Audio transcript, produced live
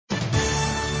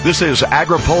This is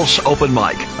Agri-Pulse Open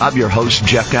Mic. I'm your host,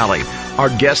 Jeff Nally. Our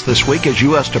guest this week is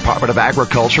U.S. Department of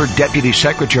Agriculture Deputy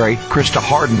Secretary Krysta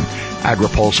Harden.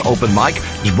 Agri-Pulse Open Mic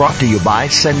is brought to you by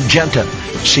Syngenta.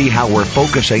 See how we're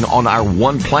focusing on our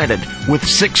one planet with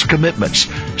 6 commitments.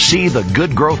 See the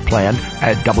Good Growth Plan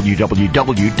at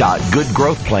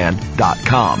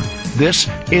www.goodgrowthplan.com. This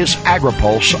is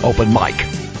Agri-Pulse Open Mic.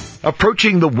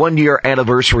 Approaching the 1-year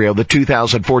anniversary of the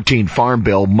 2014 Farm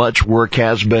Bill, much work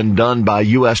has been done by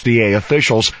USDA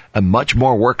officials, and much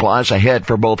more work lies ahead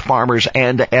for both farmers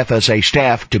and FSA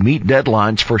staff to meet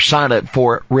deadlines for sign-up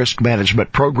for risk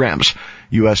management programs.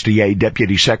 USDA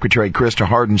Deputy Secretary Krysta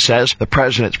Harden says the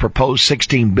president's proposed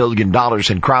 $16 billion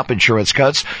in crop insurance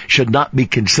cuts should not be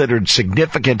considered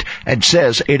significant, and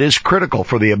says it is critical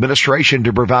for the administration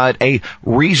to provide a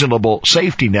reasonable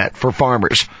safety net for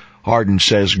farmers. Harden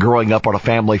says growing up on a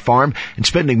family farm and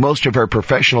spending most of her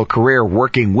professional career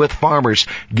working with farmers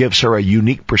gives her a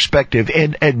unique perspective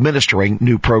in administering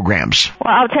new programs.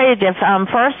 Well, I'll tell you, Jeff,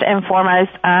 first and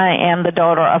foremost, I am the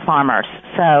daughter of farmers.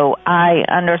 So I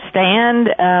understand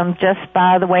just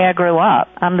by the way I grew up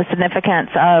the significance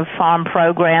of farm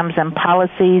programs and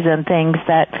policies and things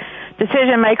that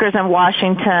decision makers in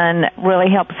Washington really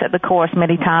help set the course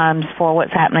many times for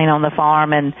what's happening on the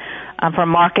farm and for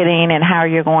marketing and how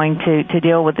you're going to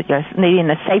deal with needing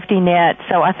the safety net.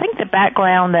 So I think the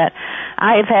background that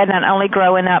I have had, not only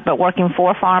growing up but working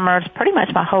for farmers pretty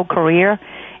much my whole career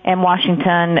in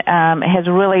Washington, has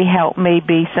really helped me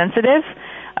be sensitive,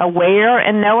 aware,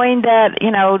 and knowing that,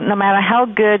 no matter how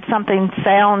good something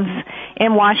sounds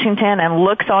in Washington and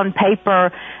looks on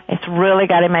paper, it's really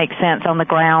got to make sense on the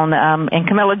ground in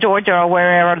Camilla, Georgia, or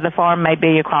wherever the farm may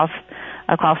be across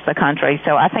the country.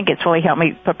 So I think it's really helped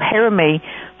me prepare me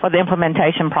for the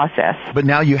implementation process. But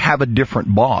now you have a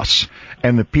different boss,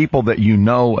 and the people that you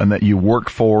know and that you work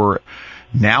for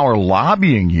now are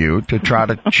lobbying you to try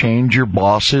to change your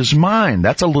boss's mind.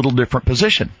 That's a little different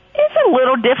position. It's a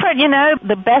little different.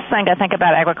 The best thing I think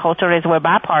about agriculture is we're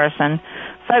bipartisan.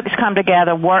 Folks come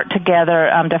together, work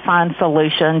together to find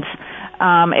solutions.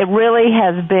 It really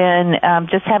has been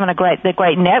just having the great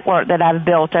network that I've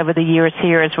built over the years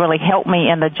here has really helped me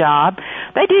in the job.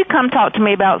 They do come talk to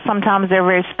me about sometimes their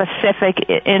very specific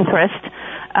interest,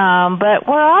 but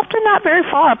we're often not very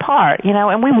far apart,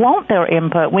 and we want their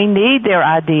input. We need their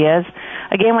ideas.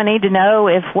 Again, we need to know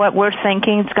if what we're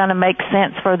thinking is going to make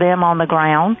sense for them on the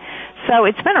ground. So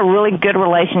it's been a really good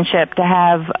relationship to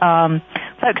have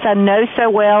folks I know so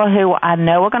well who I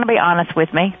know are going to be honest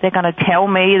with me. They're going to tell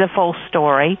me the full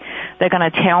story. They're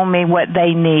going to tell me what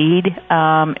they need,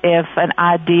 if an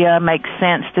idea makes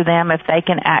sense to them, if they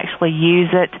can actually use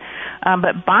it.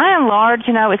 But by and large,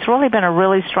 it's really been a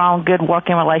really strong, good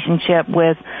working relationship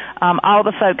with all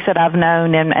the folks that I've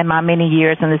known in my many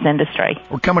years in this industry.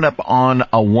 We're coming up on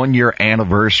a 1-year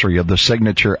anniversary of the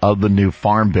signature of the new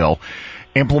Farm Bill.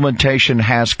 Implementation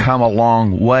has come a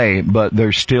long way, but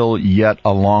there's still yet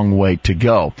a long way to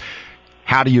go.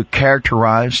 How do you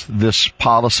characterize this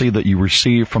policy that you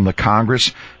received from the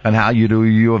Congress, and how do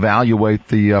you evaluate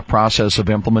the process of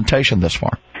implementation this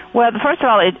far? Well, first of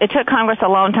all, it took Congress a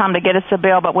long time to get us a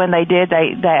bill, but when they did,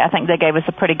 I think they gave us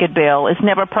a pretty good bill. It's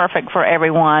never perfect for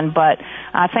everyone, but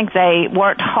I think they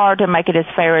worked hard to make it as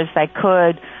fair as they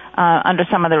could under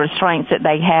some of the restraints that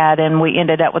they had, and we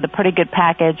ended up with a pretty good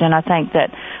package. And I think that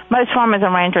most farmers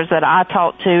and ranchers that I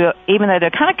talk to, even though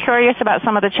they're kind of curious about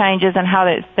some of the changes and how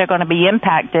they're going to be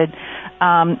impacted,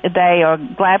 they are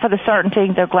glad for the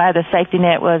certainty. They're glad the safety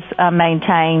net was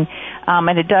maintained,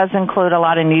 and it does include a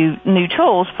lot of new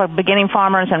tools for beginning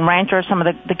farmers and ranchers, some of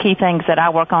the key things that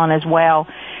I work on as well.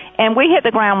 And we hit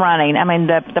the ground running. I mean,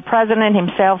 the president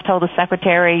himself told the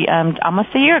secretary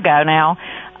almost a year ago now,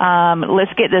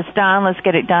 let's get this done. Let's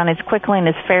get it done as quickly and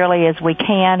as fairly as we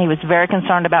can. He was very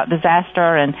concerned about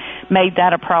disaster and made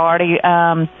that a priority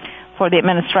for the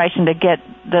administration to get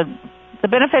the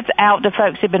benefits out to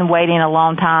folks who've been waiting a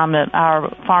long time,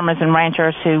 our farmers and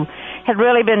ranchers who had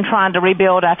really been trying to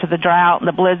rebuild after the drought and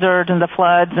the blizzards and the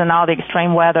floods and all the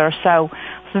extreme weather. So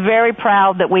very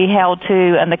proud that we held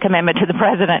to and the commitment to the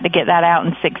president to get that out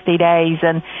in 60 days.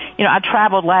 And, I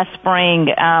traveled last spring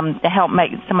to help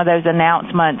make some of those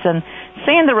announcements, and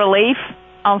seeing the relief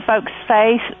on folks'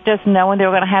 face, just knowing they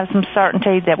were going to have some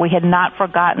certainty that we had not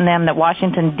forgotten them, that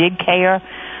Washington did care.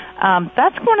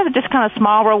 That's one of the just kind of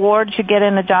small rewards you get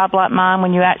in a job like mine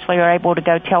when you actually are able to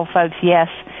go tell folks, yes,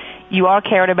 you are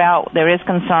cared about, there is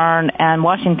concern, and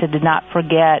Washington did not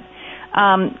forget.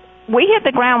 We hit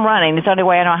the ground running. It's the only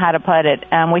way I know how to put it.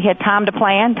 We had time to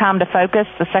plan, time to focus.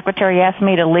 The secretary asked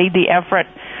me to lead the effort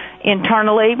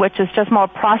internally, which is just more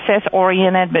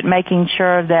process-oriented, but making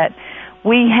sure that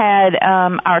we had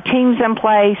our teams in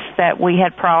place, that we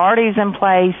had priorities in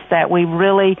place, that we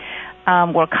really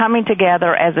were coming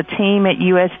together as a team at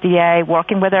USDA,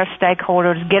 working with our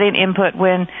stakeholders, getting input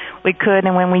when we could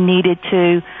and when we needed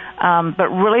to, but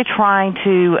really trying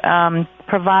to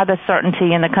provide the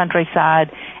certainty in the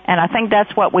countryside. And I think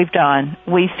that's what we've done.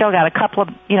 We still got a couple of,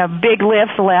 big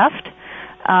lifts left,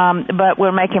 but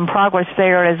we're making progress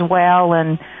there as well.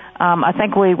 And I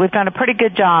think we've done a pretty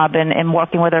good job in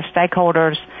working with our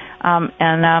stakeholders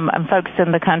and folks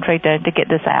in the country to get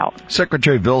this out.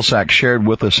 Secretary Vilsack shared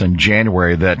with us in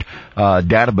January that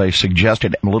database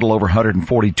suggested a little over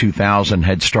 142,000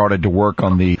 had started to work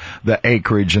on the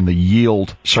acreage and the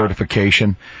yield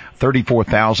certification.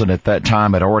 34,000 at that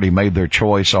time had already made their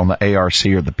choice on the ARC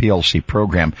or the PLC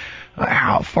program.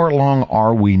 How far along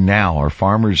are we now? Are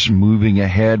farmers moving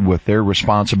ahead with their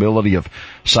responsibility of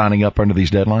signing up under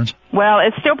these deadlines? Well,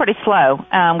 it's still pretty slow.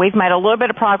 We've made a little bit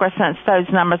of progress since those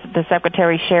numbers that the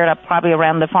Secretary shared up probably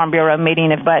around the Farm Bureau meeting,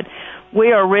 but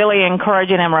we are really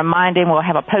encouraging and reminding. We'll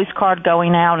have a postcard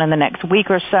going out in the next week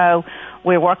or so.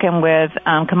 We're working with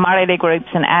commodity groups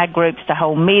and ag groups to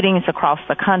hold meetings across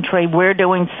the country. We're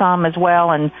doing some as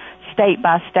well, and state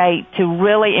by state, to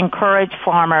really encourage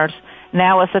farmers.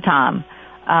 Now is the time.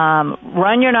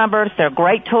 Run your numbers. There are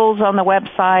great tools on the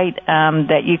website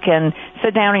that you can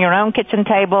sit down at your own kitchen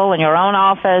table in your own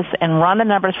office and run the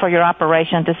numbers for your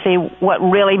operation to see what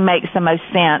really makes the most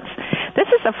sense. This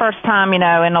is the first time, in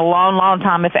a long, long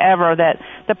time, if ever, that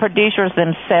the producers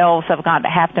themselves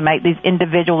have to make these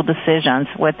individual decisions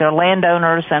with their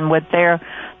landowners and with their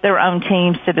own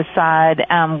teams to decide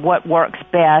what works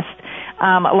best.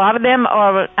 A lot of them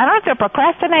are, I don't know if they're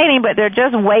procrastinating, but they're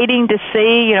just waiting to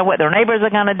see, what their neighbors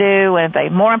are going to do, and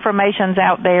if more information's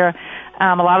out there.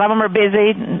 A lot of them are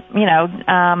busy,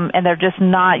 and they're just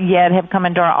not yet have come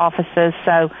into our offices.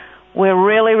 So we're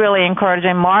really, really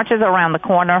encouraging. March is around the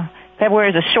corner.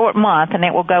 February is a short month, and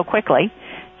it will go quickly.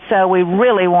 So we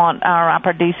really want our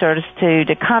producers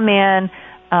to come in,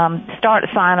 start to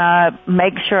sign up,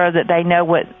 make sure that they know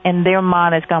what in their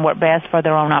mind is going to work best for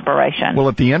their own operation. Well,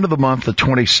 at the end of the month, the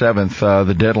 27th,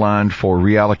 the deadline for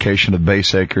reallocation of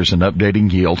base acres and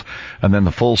updating yield, and then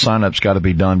the full sign-up's got to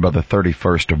be done by the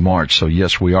 31st of March. So,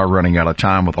 yes, we are running out of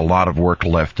time with a lot of work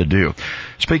left to do.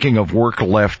 Speaking of work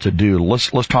left to do,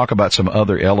 let's talk about some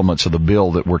other elements of the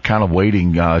bill that we're kind of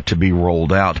waiting to be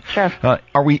rolled out. Sure.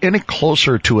 Are we any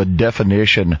closer to a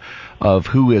definition of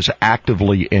who is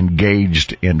actively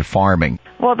engaged in farming?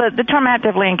 Well, the term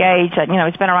actively engaged,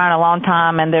 it's been around a long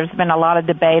time, and there's been a lot of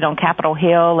debate on Capitol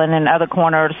Hill and in other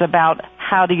corners about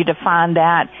how do you define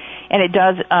that. And it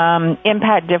does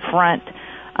impact different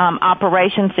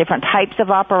operations, different types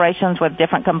of operations with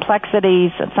different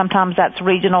complexities. Sometimes that's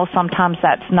regional, sometimes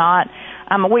that's not.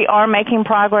 We are making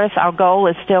progress. Our goal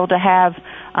is still to have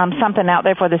something out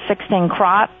there for the 16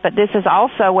 crop, but this is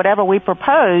also whatever we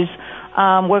propose.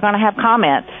 We're going to have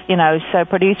comments, so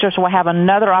producers will have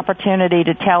another opportunity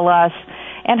to tell us,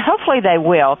 and hopefully they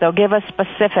will. They'll give us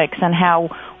specifics on how,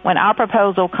 when our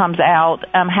proposal comes out,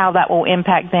 how that will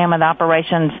impact them and the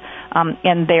operations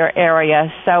in their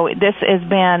area. So this has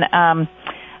been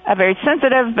a very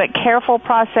sensitive but careful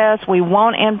process. We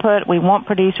want input. We want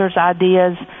producers'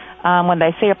 ideas when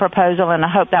they see a proposal, and I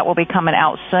hope that will be coming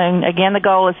out soon. Again, the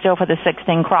goal is still for the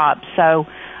 16 crops. So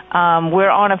we're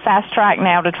on a fast track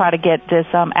now to try to get this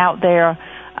out there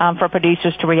for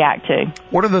producers to react to.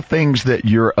 What are the things that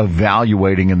you're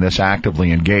evaluating in this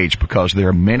actively engaged? Because there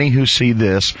are many who see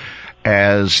this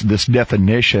as this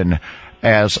definition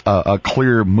as a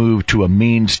clear move to a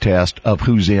means test of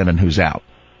who's in and who's out.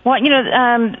 Well,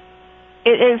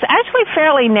 it is actually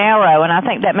fairly narrow, and I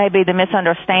think that may be the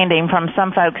misunderstanding from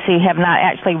some folks who have not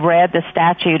actually read the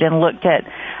statute and looked at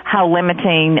how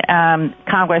limiting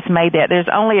Congress made that. There's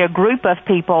only a group of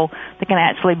people that can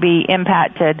actually be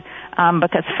impacted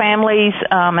because families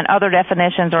and other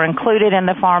definitions are included in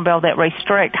the Farm Bill that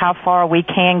restrict how far we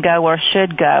can go or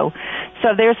should go. So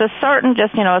there's a certain,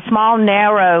 a small,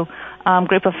 narrow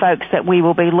group of folks that we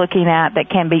will be looking at that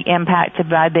can be impacted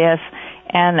by this.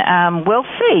 And we'll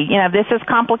see. This is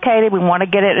complicated. We want to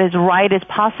get it as right as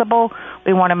possible.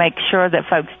 We want to make sure that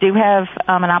folks do have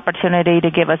an opportunity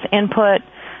to give us input.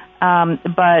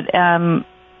 But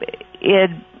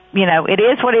it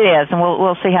is what it is, and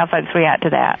we'll see how folks react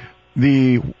to that.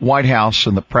 The White House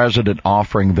and the President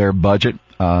offering their budget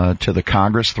to the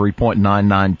Congress,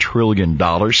 $3.99 trillion.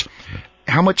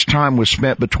 How much time was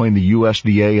spent between the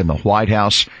USDA and the White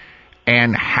House?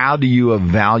 And how do you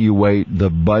evaluate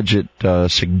the budget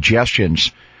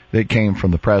suggestions that came from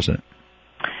the President?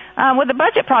 With the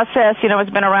budget process,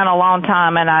 it's been around a long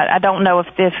time, and I don't know if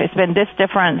it's been this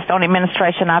different on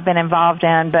administration I've been involved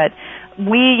in, but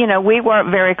we work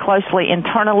very closely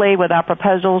internally with our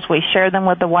proposals. We share them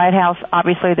with the White House.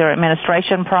 Obviously, they're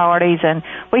administration priorities, and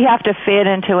we have to fit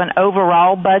into an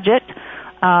overall budget.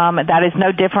 That is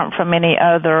no different from any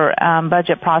other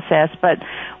budget process, but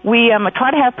we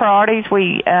try to have priorities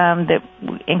that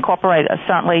incorporate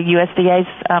certainly USDA's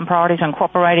priorities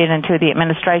incorporated into the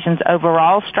administration's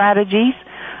overall strategies.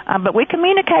 But we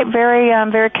communicate very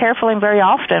carefully and very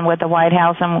often with the White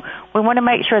House, and we want to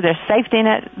make sure there's safety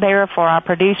net there for our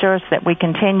producers, that we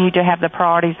continue to have the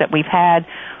priorities that we've had.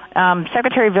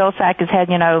 Secretary Vilsack has had,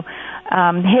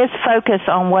 his focus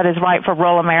on what is right for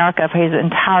rural America for his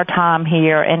entire time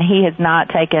here, and he has not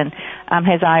taken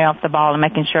his eye off the ball in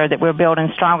making sure that we're building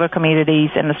stronger communities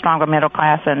and the stronger middle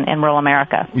class in rural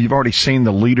America. You've already seen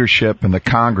the leadership in the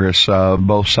Congress,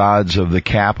 both sides of the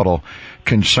Capitol,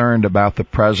 concerned about the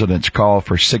president's call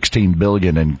for $16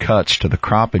 billion in cuts to the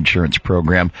crop insurance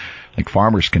program. I think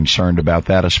farmers concerned about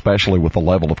that, especially with the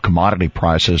level of commodity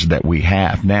prices that we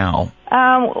have now.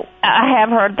 I have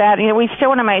heard that. We still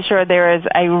want to make sure there is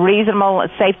a reasonable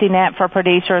safety net for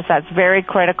producers. That's very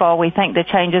critical. We think the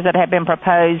changes that have been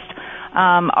proposed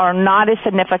are not as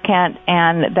significant,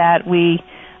 and that we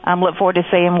look forward to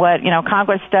seeing what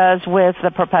Congress does with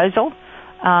the proposal.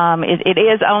 It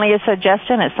is only a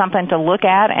suggestion. It's something to look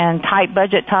at in tight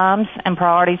budget times and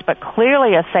priorities, but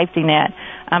clearly a safety net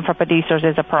for producers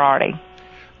is a priority.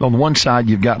 On one side,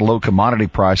 you've got low commodity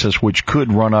prices, which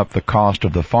could run up the cost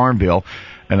of the farm bill.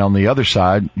 And on the other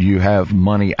side, you have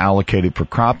money allocated for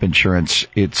crop insurance.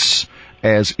 It's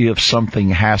as if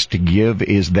something has to give.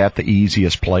 Is that the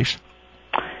easiest place?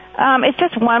 It's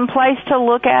just one place to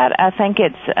look at. I think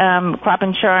crop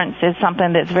insurance is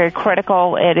something that's very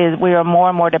critical. We are more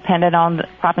and more dependent on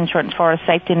crop insurance for a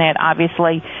safety net,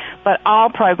 obviously. But all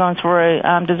programs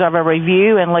deserve a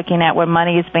review and looking at where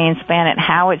money is being spent and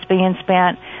how it's being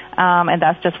spent. And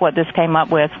that's just what this came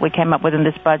up with. We came up with in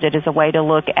this budget as a way to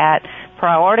look at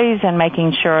priorities and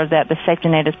making sure that the safety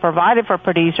net is provided for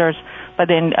producers, but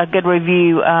then a good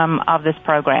review of this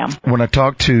program. When I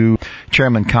talked to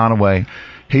Chairman Conaway,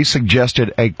 he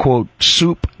suggested a, quote,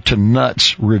 soup to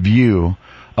nuts review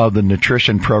of the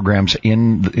nutrition programs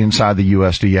inside the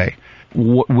USDA.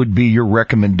 What would be your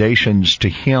recommendations to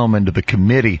him and to the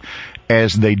committee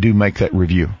as they do make that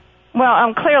review?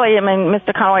 Well, clearly,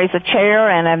 Mr. Conaway is the chair,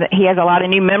 and he has a lot of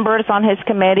new members on his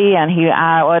committee, and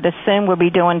I would assume we'll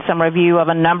be doing some review of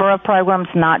a number of programs,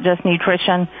 not just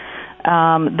nutrition.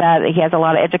 That he has a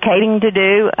lot of educating to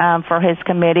do for his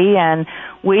committee, and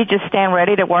we just stand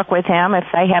ready to work with him. If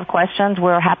they have questions,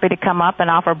 we're happy to come up and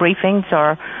offer briefings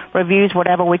or reviews,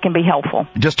 whatever we can be helpful.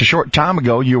 Just a short time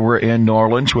ago, you were in New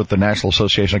Orleans with the National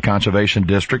Association of Conservation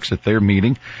Districts at their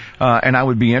meeting, and I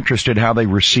would be interested how they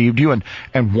received you,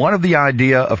 and one of the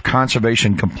idea of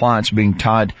conservation compliance being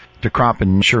tied to crop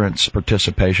insurance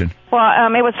participation. Well,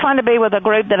 it was fun to be with a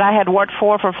group that I had worked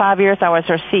for 5 years. I was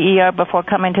their CEO before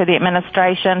coming to the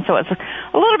administration, so it's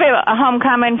a little bit of a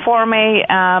homecoming for me.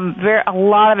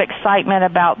 A lot of excitement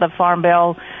about the Farm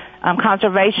Bill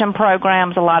conservation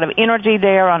programs, a lot of energy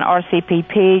there on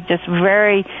RCPP, just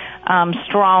very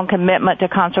strong commitment to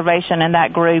conservation in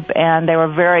that group, and they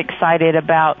were very excited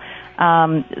about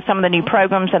some of the new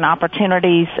programs and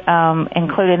opportunities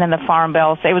included in the Farm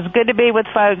Bill. So it was good to be with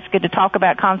folks, good to talk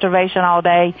about conservation all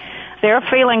day. They're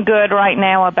feeling good right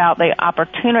now about the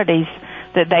opportunities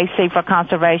that they see for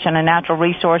conservation and natural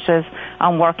resources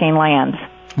on working lands.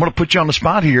 I'm going to put you on the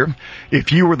spot here.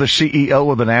 If you were the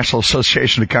CEO of the National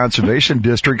Association of Conservation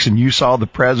Districts and you saw the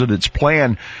president's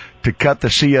plan to cut the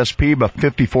CSP by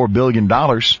 $54 billion,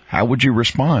 how would you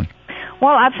respond?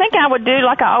 Well, I think I would do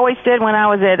like I always did when I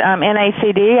was at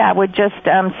NACD. I would just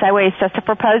say, well, it's just a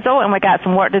proposal, and we got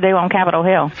some work to do on Capitol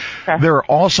Hill. Sure. There are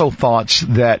also thoughts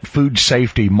that food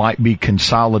safety might be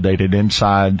consolidated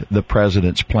inside the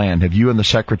president's plan. Have you and the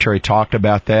secretary talked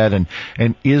about that, and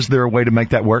is there a way to make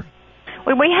that work?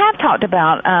 We have talked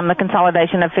about the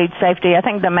consolidation of food safety. I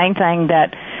think the main thing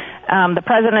that the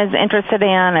president is interested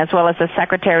in, as well as the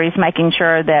secretary, is making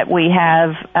sure that we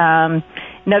have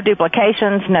no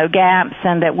duplications, no gaps,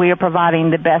 and that we are providing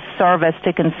the best service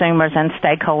to consumers and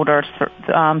stakeholders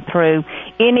through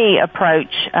any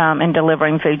approach in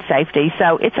delivering food safety.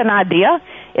 So it's an idea.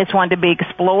 It's one to be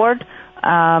explored.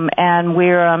 And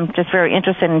we're just very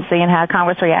interested in seeing how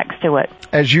Congress reacts to it.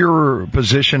 As your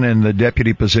position in the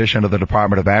deputy position of the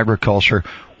Department of Agriculture,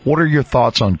 what are your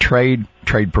thoughts on trade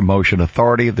promotion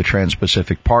authority, the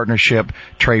Trans-Pacific Partnership,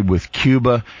 trade with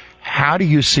Cuba? How do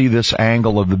you see this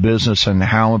angle of the business, and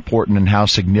how important and how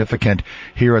significant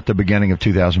here at the beginning of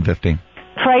 2015?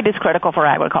 trade is critical for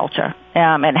agriculture.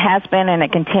 It has been and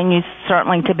it continues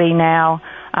certainly to be now.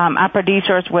 Our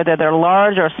producers, whether they're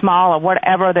large or small or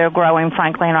whatever they're growing,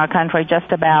 frankly, in our country,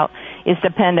 just about is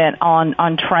dependent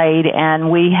on trade, and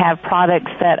we have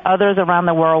products that others around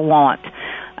the world want.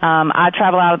 I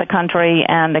travel out of the country,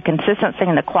 and the consistency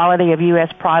and the quality of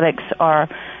U.S. products are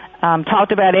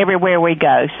talked about everywhere we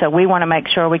go. So we want to make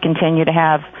sure we continue to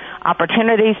have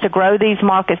opportunities to grow these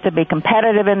markets, to be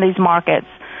competitive in these markets.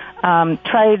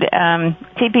 Trade,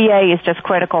 TPA is just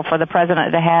critical for the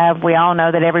president to have. We all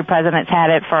know that every president's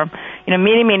had it for,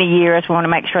 many, many years. We want to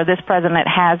make sure this president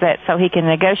has it so he can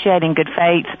negotiate in good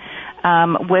faith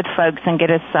with folks and get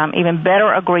us even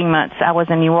better agreements. I was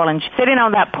in New Orleans sitting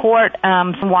on that port,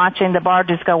 watching the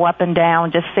barges go up and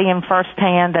down, just seeing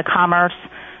firsthand the commerce,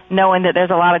 knowing that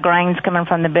there's a lot of grains coming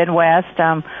from the Midwest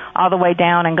all the way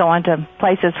down and going to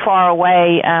places far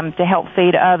away to help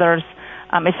feed others.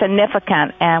 Is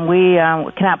significant, and we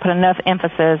cannot put enough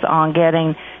emphasis on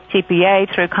getting TPA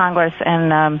through Congress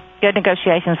and good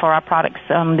negotiations for our products,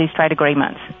 these trade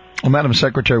agreements. Well, Madam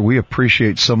Secretary, we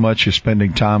appreciate so much you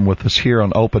spending time with us here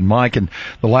on Open Mic. And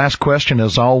the last question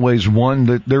is always one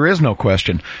that there is no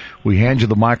question. We hand you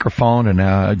the microphone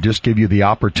and just give you the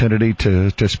opportunity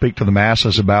to speak to the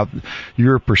masses about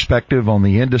your perspective on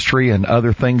the industry and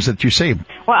other things that you see.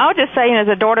 Well, I'll just say, as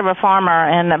a daughter of a farmer,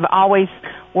 and I've always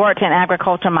worked in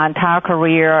agriculture my entire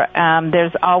career,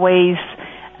 there's always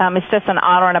it's just an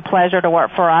honor and a pleasure to work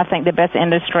for, I think, the best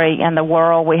industry in the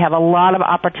world. We have a lot of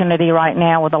opportunity right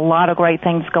now with a lot of great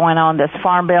things going on. This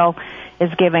Farm Bill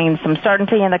is giving some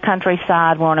certainty in the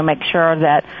countryside. We want to make sure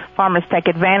that farmers take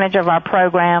advantage of our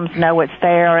programs, know it's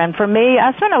there. And for me,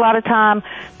 I spend a lot of time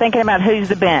thinking about who's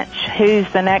the bench, who's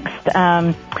the next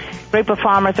group of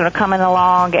farmers that are coming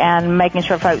along, and making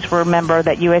sure folks remember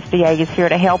that USDA is here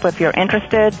to help if you're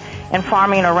interested in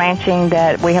farming or ranching,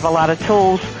 that we have a lot of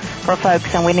tools for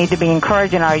folks, and we need to be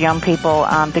encouraging our young people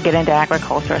to get into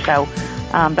agriculture. So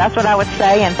that's what I would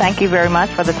say, and thank you very much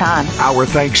for the time. Our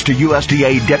thanks to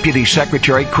USDA Deputy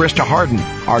Secretary Krysta Harden,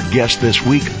 our guest this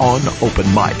week on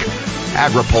Open Mic.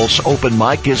 Agri-Pulse Open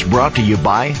Mic is brought to you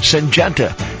by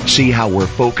Syngenta. See how we're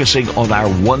focusing on our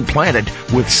one planet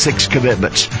with 6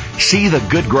 commitments. See the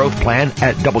Good Growth Plan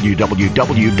at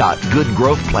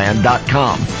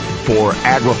www.goodgrowthplan.com. For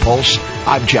Agri-Pulse,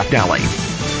 I'm Jeff Nally.